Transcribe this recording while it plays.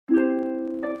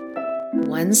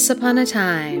Once upon a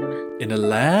time, in a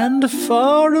land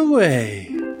far away.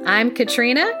 I'm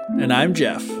Katrina. And I'm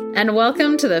Geoff. And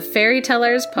welcome to the Fairy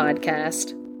Tellers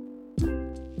podcast.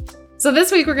 So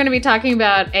this week we're going to be talking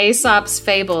about Aesop's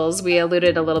Fables. We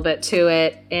alluded a little bit to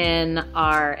it in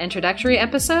our introductory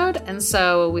episode, and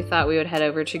so we thought we would head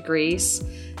over to Greece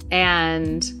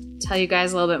and tell you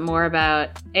guys a little bit more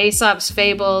about Aesop's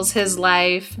Fables, his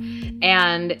life,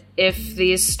 and if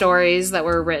these stories that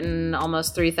were written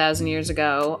almost 3,000 years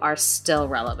ago are still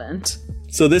relevant.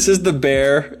 So this is the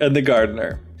bear and the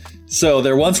gardener. So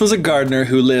there once was a gardener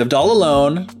who lived all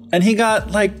alone, and he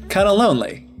got, kind of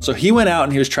lonely. So he went out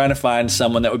and he was trying to find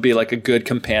someone that would be like a good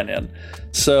companion.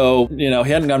 So, he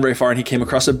hadn't gone very far and he came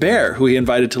across a bear who he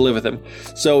invited to live with him.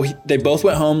 So they both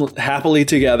went home happily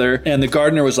together, and the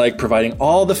gardener was providing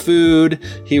all the food.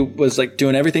 He was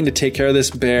doing everything to take care of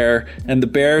this bear. And the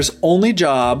bear's only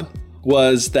job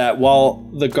was that while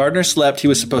the gardener slept, he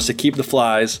was supposed to keep the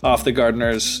flies off the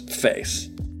gardener's face.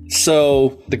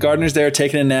 So the gardener's there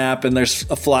taking a nap, and there's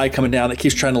a fly coming down that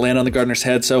keeps trying to land on the gardener's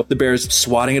head. So the bear's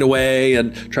swatting it away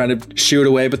and trying to shoo it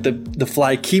away, but the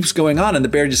fly keeps going on, and the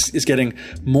bear just is getting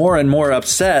more and more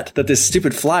upset that this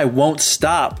stupid fly won't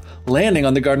stop landing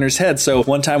on the gardener's head. So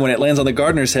one time when it lands on the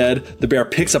gardener's head, the bear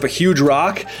picks up a huge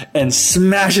rock and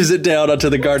smashes it down onto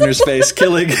the gardener's face,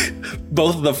 killing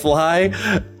both the fly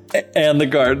and the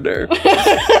gardener.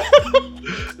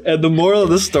 And the moral of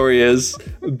the story is,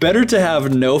 better to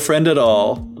have no friend at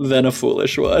all than a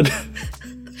foolish one.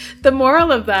 The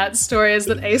moral of that story is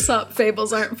that Aesop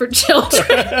fables aren't for children.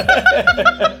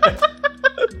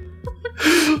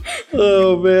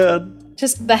 Oh, man.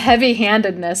 Just the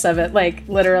heavy-handedness of it,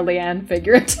 literally and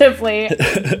figuratively.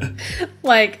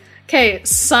 Okay,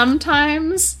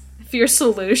 sometimes if your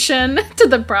solution to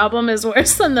the problem is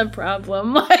worse than the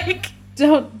problem,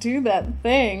 don't do that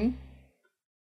thing.